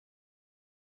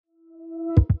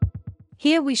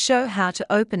Here we show how to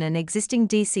open an existing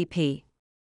DCP.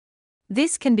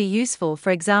 This can be useful,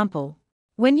 for example,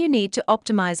 when you need to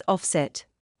optimize offset,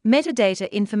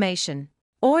 metadata information,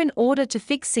 or in order to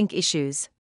fix sync issues.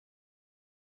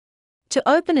 To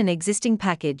open an existing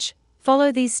package,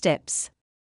 follow these steps.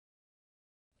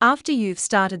 After you've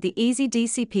started the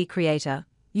easyDCP creator,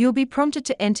 you'll be prompted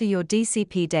to enter your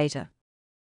DCP data.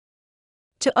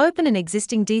 To open an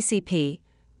existing DCP,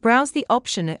 browse the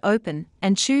option Open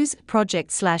and choose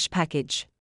Project/Package.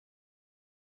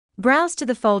 Browse to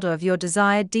the folder of your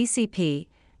desired DCP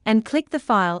and click the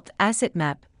file Asset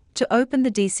Map to open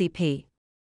the DCP.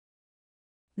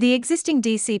 The existing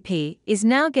DCP is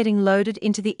now getting loaded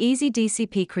into the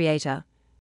easyDCP creator.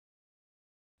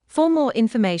 For more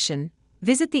information,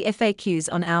 visit the FAQs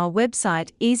on our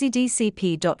website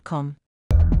easydcp.com.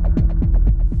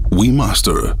 We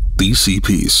master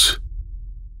DCPs.